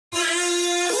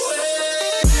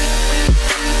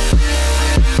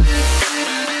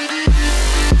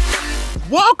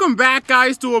Welcome back,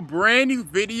 guys, to a brand new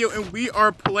video, and we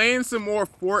are playing some more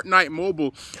Fortnite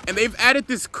Mobile. And they've added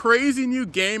this crazy new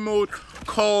game mode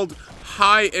called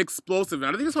High Explosive.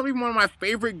 And I think it's probably one of my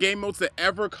favorite game modes that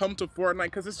ever come to Fortnite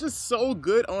because it's just so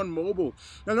good on mobile.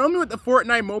 Now, normally with the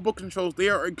Fortnite mobile controls, they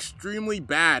are extremely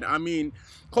bad. I mean,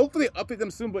 hopefully they update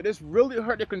them soon, but it's really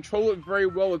hard to control it very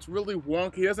well. It's really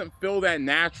wonky. It doesn't feel that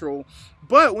natural.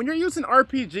 But when you're using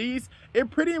RPGs, it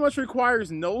pretty much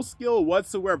requires no skill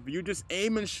whatsoever. You just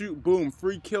aim and shoot, boom,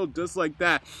 free kill just like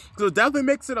that. So it definitely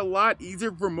makes it a lot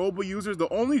easier for mobile users. The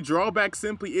only drawback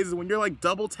simply is when you're like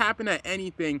double tapping at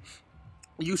anything,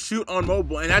 you shoot on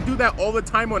mobile, and I do that all the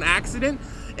time on accident.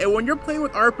 And when you're playing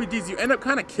with RPGs, you end up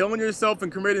kind of killing yourself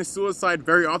and committing suicide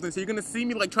very often. So you're gonna see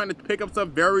me like trying to pick up stuff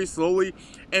very slowly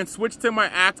and switch to my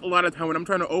axe a lot of time when I'm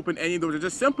trying to open any of those, or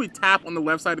just simply tap on the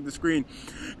left side of the screen.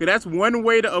 Okay, that's one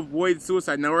way to avoid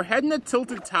suicide. Now we're heading to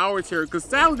Tilted Towers here because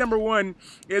sadly, number one,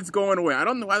 it's going away. I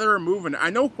don't know why they're removing it.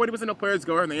 I know 40% of players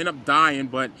go and they end up dying,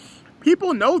 but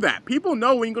people know that. People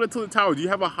know when you go to Tilted Towers, you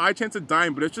have a high chance of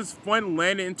dying, but it's just fun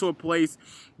landing into a place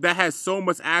that has so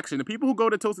much action. The people who go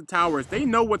to Tilted Towers, they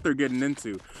know what they're getting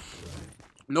into.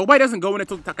 Nobody doesn't go into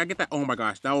Tilted Towers. I get that. Oh my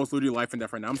gosh, that was literally life and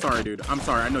death right now. I'm sorry, dude. I'm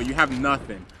sorry. I know you have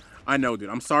nothing. I know,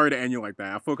 dude. I'm sorry to end you like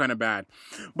that. I feel kind of bad.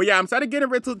 But yeah, I'm starting to get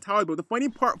rid of Tilted Towers, but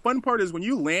the fun part is when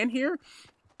you land here,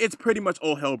 it's pretty much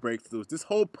all hell breaks loose. This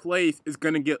whole place is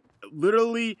going to get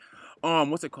literally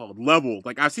what's it called? Leveled.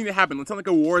 Like, I've seen it happen. It's like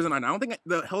a war zone. I don't think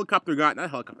the helicopter not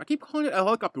helicopter. I keep calling it a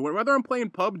helicopter. Whether I'm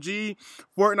playing PUBG,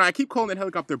 Fortnite, I keep calling it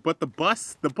helicopter. But the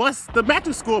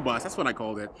magic school bus, that's what I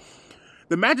called it.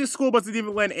 The magic school bus didn't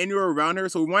even land anywhere around here,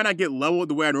 so why not get leveled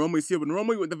the way I normally see it? But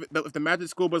normally, if the magic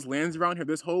school bus lands around here,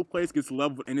 this whole place gets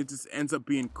leveled, and it just ends up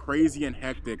being crazy and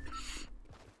hectic.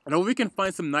 I know we can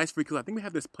find some nice free kills. I think we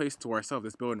have this place to ourselves,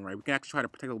 this building, right? We can actually try to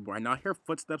protect a little bit. Right now, I hear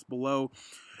footsteps below.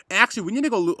 And actually, we need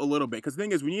to go loot a little bit, because the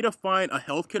thing is, we need to find a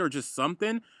health kit or just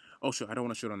something. Oh, shit, I don't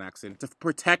want to shoot on accident. To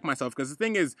protect myself, because the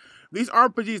thing is, these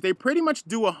RPGs, they pretty much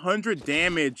do 100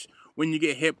 damage when you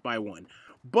get hit by one.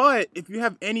 But if you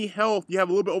have any health, you have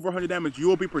a little bit over 100 damage, you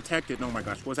will be protected. Oh my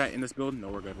gosh, was that in this building? No,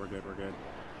 we're good, we're good, we're good.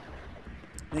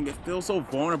 I think it feels so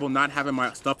vulnerable not having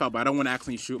my stuff out, but I don't want to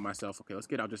actually shoot myself. Okay, let's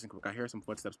get out just in quick. I hear some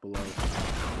footsteps below.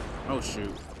 Oh,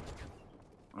 shoot.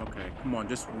 Okay, come on,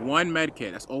 just one med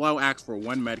kit. That's all I'll ask for,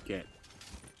 one med kit.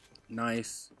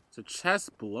 Nice. It's a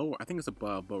chest below. I think it's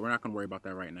above, but we're not going to worry about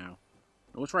that right now.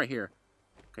 Oh, it's right here.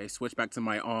 Okay, switch back to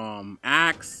my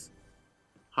axe.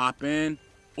 Hop in.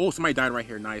 Oh, somebody died right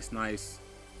here. Nice, nice.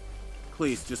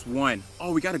 Please, just one.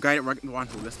 Oh, we got to guide it right on.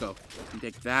 Let's go.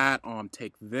 Take that.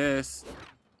 Take this.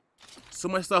 So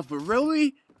much stuff, but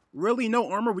really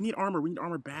no armor. We need armor. We need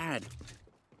armor bad.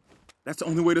 That's the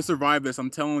only way to survive this. I'm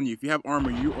telling you. If you have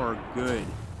armor, you are good.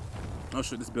 Oh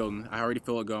shit, this building. I already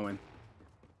feel it going.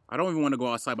 I don't even want to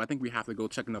go outside, but I think we have to go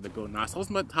check another building. Now, I saw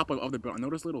something at the top of the building. I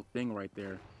know this little thing right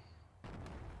there.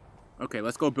 Okay,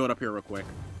 let's go build up here real quick.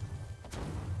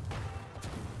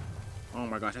 Oh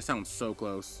my gosh, that sounds so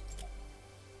close.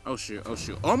 Oh shoot, oh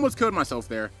shoot. Almost killed myself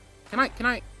there. Can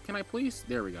I please?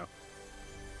 There we go.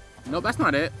 No, that's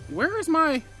not it. Where is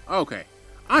my... Okay.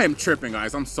 I am tripping,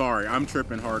 guys. I'm sorry. I'm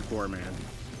tripping hardcore, man.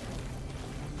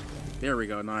 There we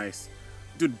go. Nice.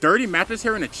 Dude, dirty mattress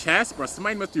here in the chest? Bro,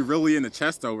 somebody must be really in the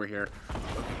chest over here.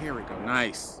 Okay, here we go.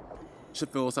 Nice. Should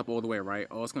fill us up all the way, right?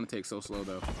 Oh, it's going to take so slow,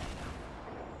 though.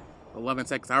 11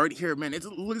 seconds. I already hear it, man. It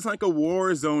looks like a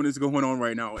war zone is going on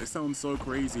right now. It sounds so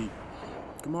crazy.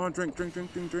 Come on, drink.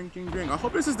 I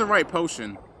hope this is the right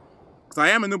potion. Because I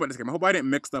am a noob at this game. I hope I didn't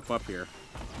mix stuff up here.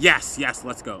 Yes,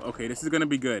 let's go. Okay, this is going to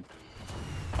be good.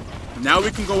 Now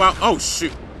we can go out. Oh,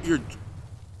 shoot.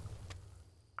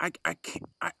 I can't.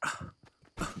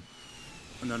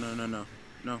 No.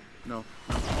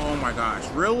 Oh, my gosh.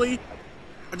 Really?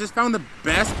 I just found the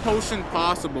best potion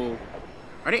possible.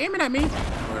 Are they aiming at me? No,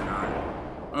 they're not.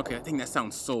 Okay, I think that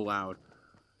sounds so loud.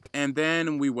 And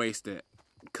then we waste it.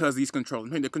 Because these controls.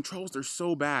 Man, the controls are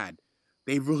so bad.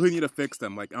 They really need to fix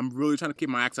them. Like, I'm really trying to keep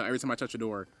my axe out every time I touch a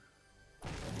door.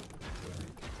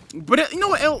 But, you know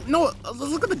what? No, let's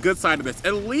look at the good side of this.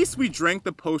 At least we drank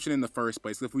the potion in the first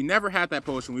place. If we never had that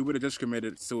potion, we would have just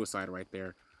committed suicide right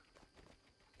there.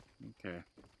 Okay.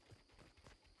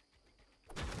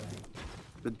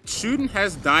 The shooting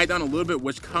has died down a little bit,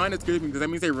 which kind of scares me because that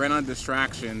means they ran on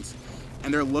distractions.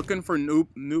 And they're looking for new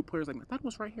players. Like, I thought it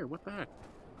was right here. What the heck?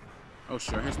 Oh,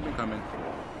 sure. Here's something coming.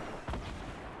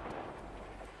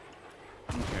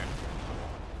 Okay.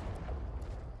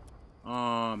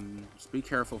 Just be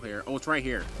careful here. Oh, it's right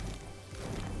here.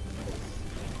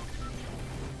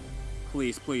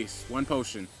 Please, please. One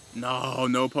potion. No,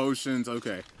 no potions.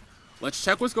 Okay. Let's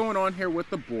check what's going on here with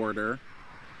the border.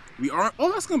 We are.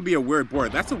 Oh, that's gonna be a weird border.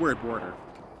 That's a weird border.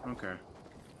 Okay.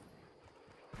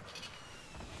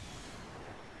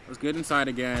 Let's get inside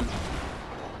again.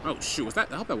 Oh shoot, was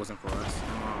that? I hope that wasn't for us.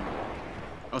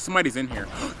 Oh, somebody's in here.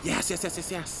 Yes, yes, yes,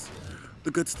 yes, yes.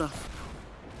 The good stuff.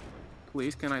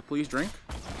 Please, can I please drink?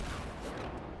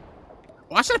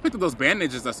 Oh, I should have picked up those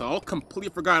bandages. That's all. Completely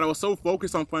forgot. I was so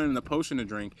focused on finding the potion to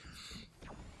drink.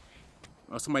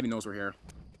 Oh, somebody knows we're here.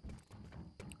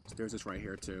 There's this right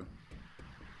here too.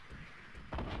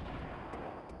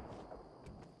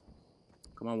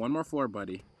 Come on, one more floor,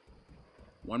 buddy.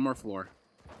 One more floor.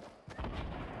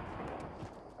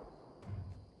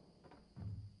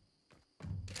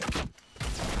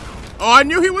 Oh, I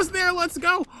knew he was there. Let's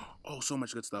go. Oh, so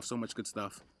much good stuff. So much good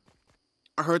stuff.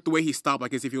 I heard the way he stopped,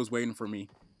 like as if he was waiting for me.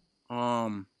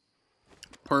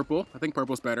 Purple. I think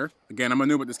purple's better. Again, I'm a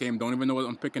noob at this game. Don't even know what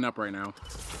I'm picking up right now.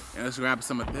 And let's grab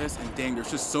some of this. And dang,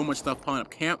 there's just so much stuff piling up.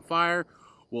 Campfire.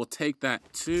 We'll take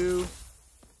that too.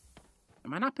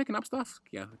 Am I not picking up stuff?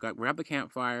 Yeah, grab the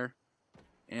campfire.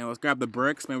 And let's grab the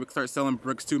bricks. Man, we can start selling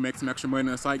bricks too. Make some extra money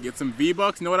on the site. Get some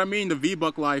V-Bucks. You know what I mean? The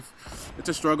V-Buck life. It's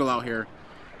a struggle out here.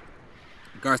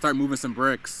 Gotta start moving some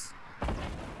bricks.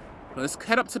 Let's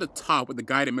head up to the top with the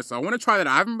guided missile. I want to try that.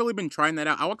 I haven't really been trying that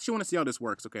out. I actually want to see how this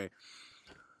works. Okay.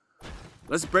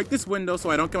 Let's break this window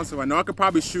so I don't kill myself. I know I could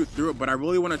probably shoot through it, but I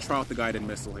really want to try out the guided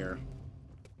missile here.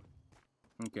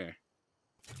 Okay.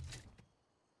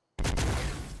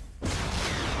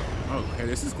 Oh, okay,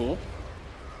 this is cool.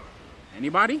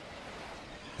 Anybody?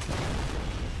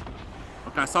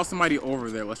 Okay, I saw somebody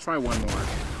over there. Let's try one more.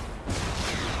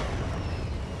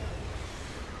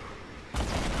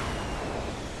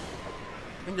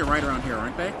 I think they're right around here,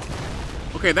 aren't they?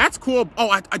 Okay, that's cool.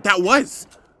 Oh, that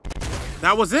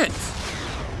was it.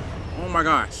 Oh my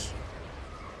gosh.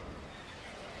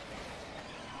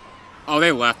 Oh,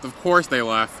 they left. Of course they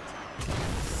left.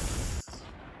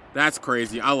 That's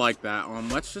crazy. I like that.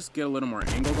 Let's just get a little more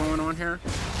angle going on here.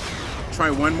 Try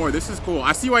one more. This is cool.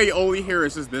 I see why you only hear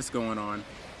is just this going on.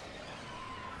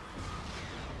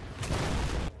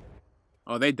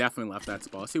 Oh, they definitely left that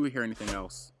spot. Let's see if we hear anything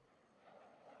else.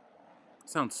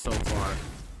 Sounds so far.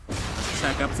 Let's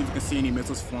check up, see if we can see any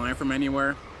missiles flying from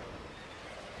anywhere.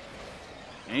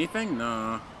 Anything?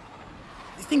 Nah.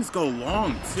 These things go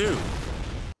long, too.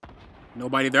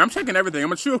 Nobody there. I'm checking everything. I'm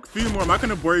gonna shoot a few more. I'm not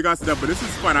gonna bore you guys to death, but this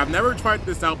is fun. I've never tried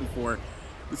this out before.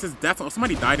 This is definitely... Oh,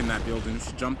 somebody died in that building. We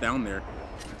should jump down there.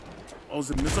 Oh,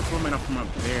 there's a missile coming up from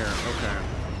up there. Okay.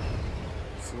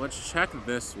 So let's check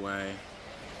this way.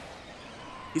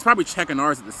 He's probably checking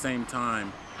ours at the same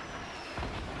time.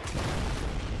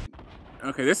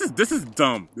 Okay, this is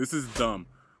dumb. This is dumb.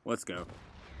 Let's go.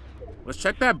 Let's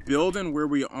check that building where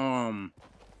we Oh,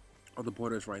 the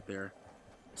border's right there.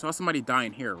 Saw somebody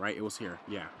dying here, right? It was here.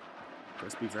 Yeah.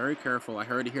 Let's be very careful. I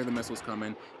already hear the missiles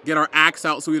coming. Get our axe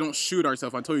out so we don't shoot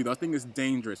ourselves. I told you, that thing is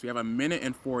dangerous. We have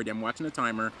 1:40. I'm watching the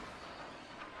timer.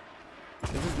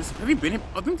 Have you been here?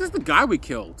 I think this is the guy we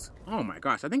killed. Oh my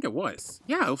gosh, I think it was.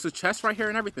 Yeah, it was a chest right here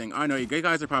and everything. I know, you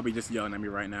guys are probably just yelling at me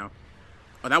right now.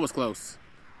 Oh, that was close.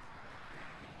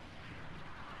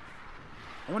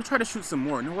 I want to try to shoot some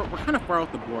more. You know what? We're kind of far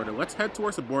off the border. Let's head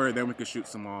towards the border, then we can shoot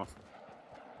some off.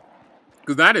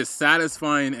 Because that is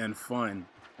satisfying and fun,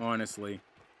 honestly.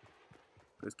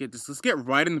 Let's get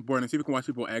right in the border and see if we can watch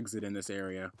people exit in this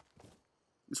area.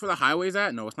 Is this where the highway's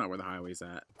at? No, it's not where the highway's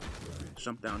at.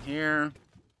 Jump down here.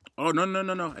 Oh, no, no,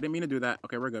 no, no. I didn't mean to do that.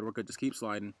 Okay, we're good. We're good. Just keep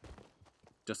sliding.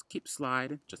 Just keep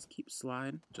sliding. Just keep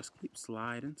sliding. Just keep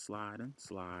sliding, sliding,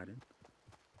 sliding.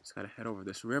 Just gotta head over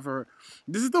this river.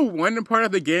 This is the one part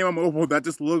of the game on mobile that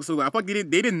just looks so good. I feel like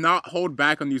they did not hold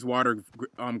back on these water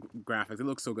graphics. It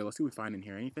looks so good. Let's see what we find in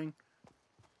here. Anything?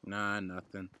 Nah,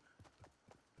 nothing.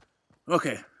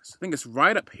 Okay, so I think it's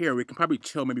right up here. We can probably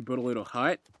chill, maybe build a little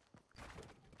hut.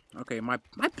 Okay, my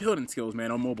building skills,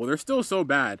 man, on mobile, they're still so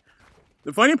bad.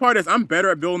 The funny part is I'm better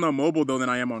at building on mobile, though, than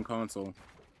I am on console.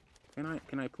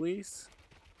 Can I please?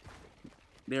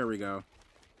 There we go.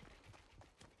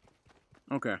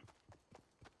 Okay.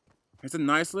 It's a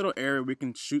nice little area we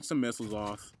can shoot some missiles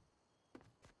off.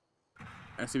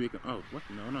 And see if we can... Oh, what?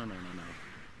 No, no, no, no, no.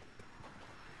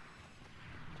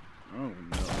 Oh,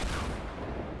 no.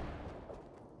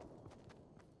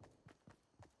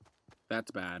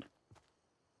 That's bad.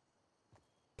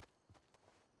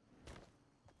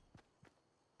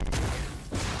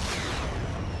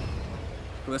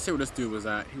 Let's see where this dude was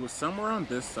at. He was somewhere on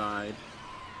this side.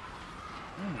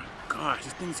 Oh my gosh,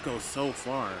 this thing goes so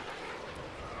far.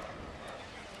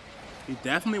 He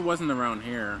definitely wasn't around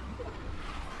here.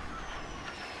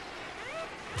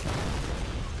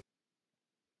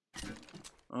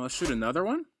 Let's shoot another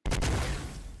one.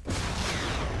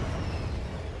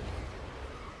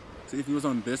 See if he was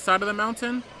on this side of the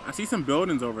mountain. I see some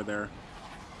buildings over there.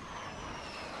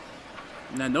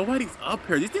 Now, nobody's up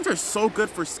here. These things are so good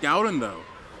for scouting, though.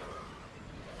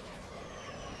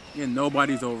 Yeah,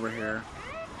 nobody's over here.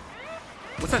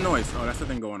 What's that noise? Oh, that's the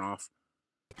thing going off.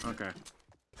 Okay.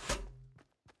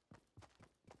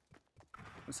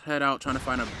 Let's head out trying to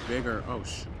find a bigger... Oh,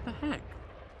 shit. What the heck?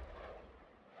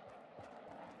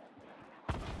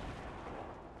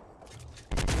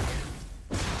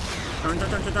 Turn, turn,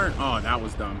 turn, turn, turn. Oh, that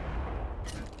was dumb.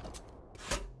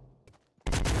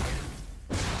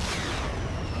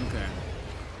 Okay.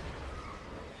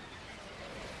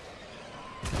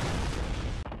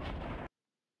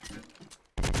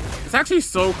 It's actually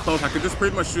so close. I could just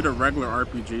pretty much shoot a regular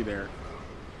RPG there.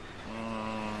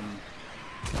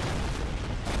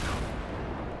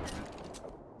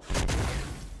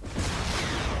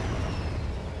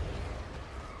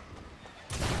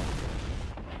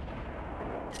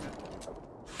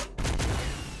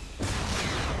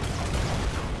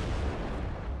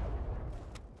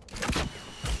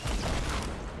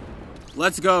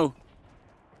 Let's go.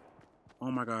 Oh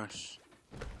my gosh.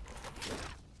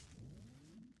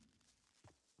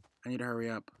 I need to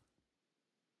hurry up.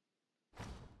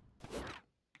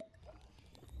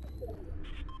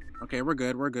 Okay, we're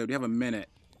good. We're good. We have a minute.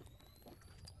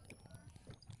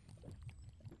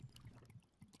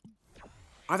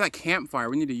 Oh, that campfire.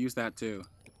 We need to use that too.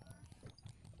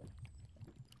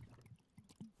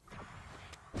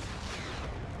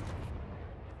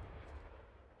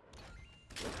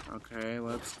 Okay,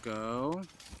 let's go.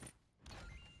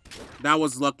 That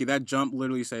was lucky. That jump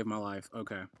literally saved my life.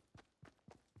 Okay.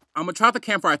 I'm gonna try out the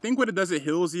campfire. I think what it does, it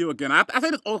heals you. Again, I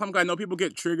say this all the time, guys. I know people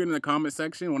get triggered in the comment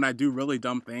section when I do really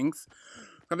dumb things.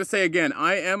 I have to say again,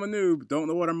 I am a noob. Don't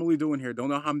know what I'm really doing here. Don't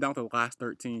know how I'm down to the last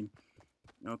 13.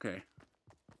 Okay.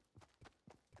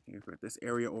 We've got this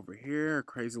area over here.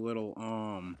 Crazy little,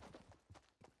 well,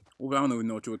 I don't even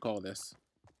know what you would call this.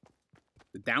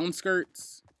 The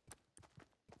downskirts.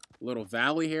 Little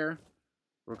valley here.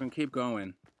 We're gonna keep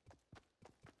going.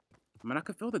 I mean, I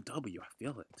can feel the W. I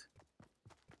feel it.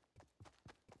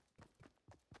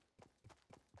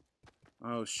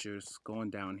 Oh shoot, it's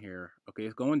going down here. Okay,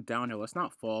 it's going downhill. Let's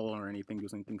not fall or anything, do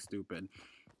anything stupid.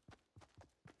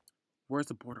 Where's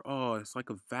the border? Oh, it's like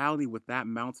a valley with that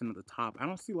mountain at the top. I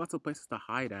don't see lots of places to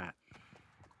hide at.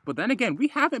 But then again, we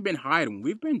haven't been hiding.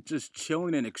 We've been just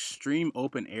chilling in extreme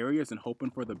open areas and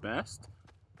hoping for the best.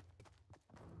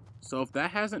 So if that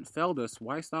hasn't failed us,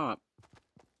 why stop?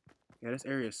 Yeah, this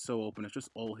area is so open. It's just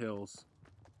old hills.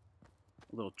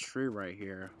 A little tree right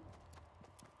here.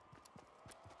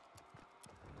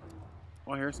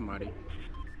 Oh, I hear somebody.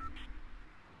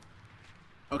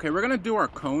 Okay, we're gonna do our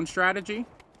cone strategy.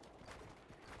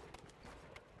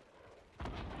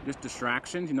 Just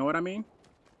distractions, you know what I mean?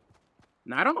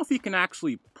 Now, I don't know if you can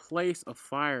actually place a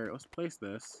fire. Let's place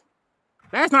this.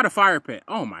 That's not a fire pit.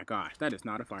 Oh my gosh, that is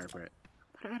not a fire pit.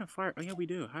 But I had a fire. Oh yeah, we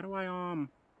do. How do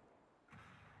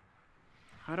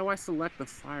I select the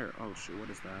fire? Oh shoot,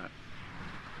 what is that?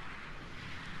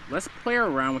 Let's play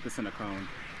around with this in a cone.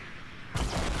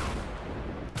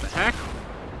 The heck?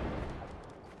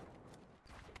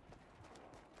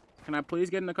 Can I please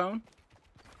get in the cone?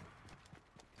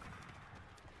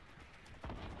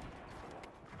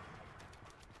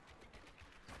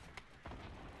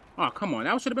 Oh, come on.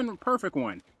 That should have been a perfect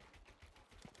one.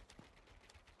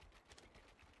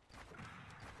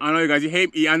 I know you guys,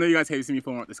 I know you guys hate to see me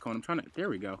falling out this cone. I'm trying to, there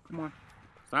we go. Come on.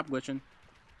 Stop glitching.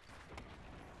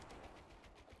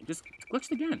 It just glitched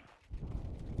again.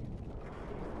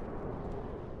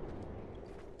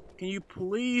 Can you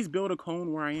please build a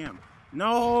cone where I am?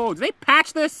 No! Did they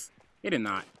patch this? They did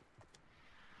not.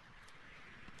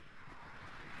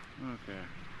 Okay.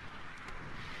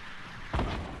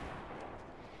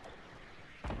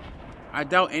 I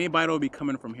doubt anybody will be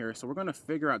coming from here, so we're gonna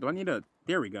figure out. Do I need to?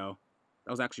 There we go.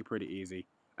 That was actually pretty easy.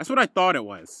 That's what I thought it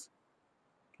was.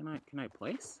 Can I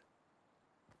place?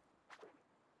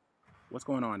 What's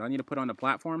going on? Do I need to put on the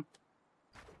platform?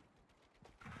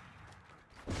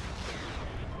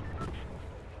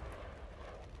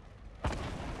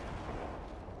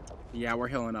 Yeah, we're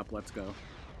healing up. Let's go.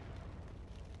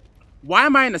 Why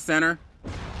am I in the center?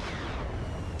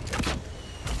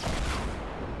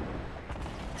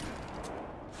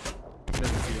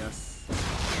 Doesn't see us.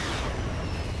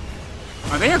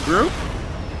 Are they a group?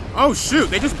 Oh shoot,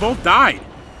 they just both died.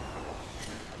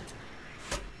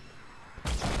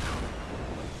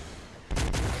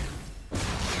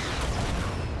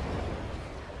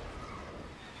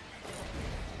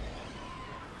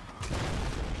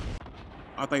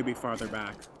 I thought you'd be farther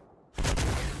back.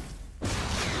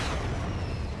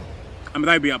 I mean,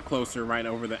 that'd be up closer, right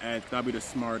over the edge. That'd be the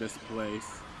smartest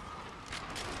place.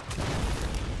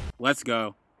 Let's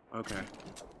go. Okay.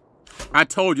 I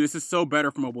told you, this is so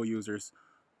better for mobile users.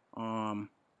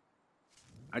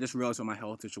 I just realized what my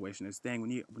health situation is. Dang,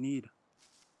 we need.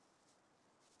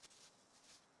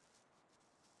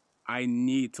 I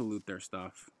need to loot their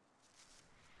stuff.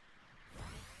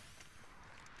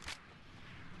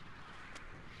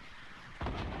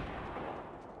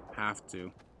 Have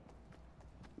to.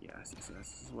 Yes, this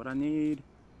is what I need.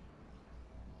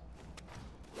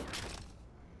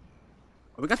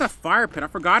 Oh, we got that fire pit. I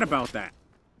forgot about that.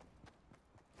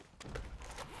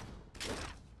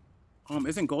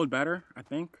 Isn't gold better? I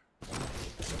think.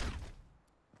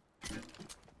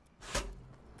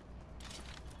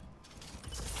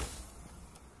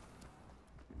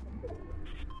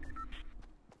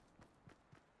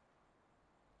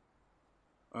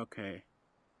 Okay.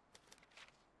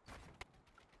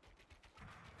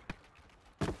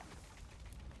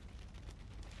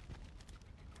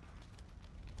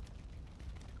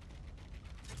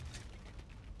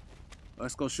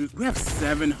 Let's go shoot. We have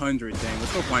 700. Dang,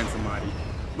 let's go find somebody.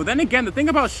 But then again, the thing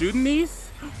about shooting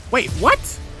these. Wait,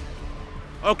 what?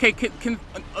 Okay, can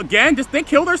again? Just they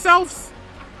kill themselves?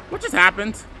 What just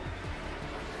happened?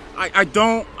 I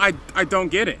don't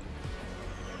get it.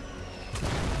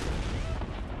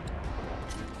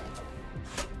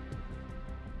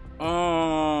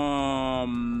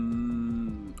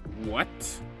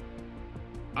 What?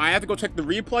 I have to go check the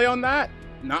replay on that.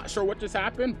 Not sure what just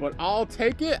happened, but I'll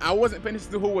take it. I wasn't paying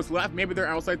attention to who was left. Maybe they're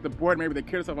outside the board. Maybe they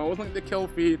killed themselves. I wasn't looking at the kill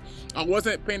feed. I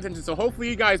wasn't paying attention, so hopefully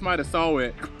you guys might have saw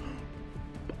it.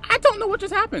 I don't know what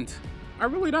just happened. I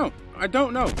really don't. I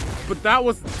don't know. But that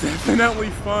was definitely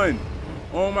fun.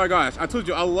 Oh my gosh. I told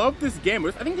you, I love this game.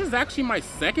 I think this is actually my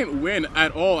second win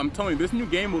at all. I'm telling you, this new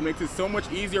game mode makes it so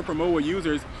much easier for mobile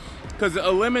users because it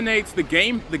eliminates the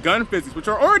gun physics, which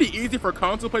are already easy for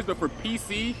console players, but for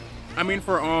PC, I mean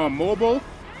for mobile,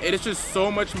 it is just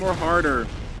so much more harder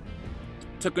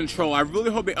to control. I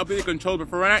really hope they update the controls, but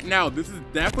for right now, this is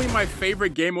definitely my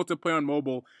favorite game mode to play on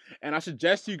mobile, and I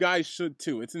suggest you guys should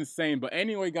too. It's insane. But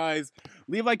anyway, guys,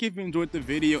 leave a like if you enjoyed the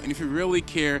video, and if you really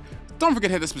care, don't forget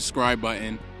to hit the subscribe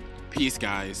button. Peace,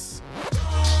 guys.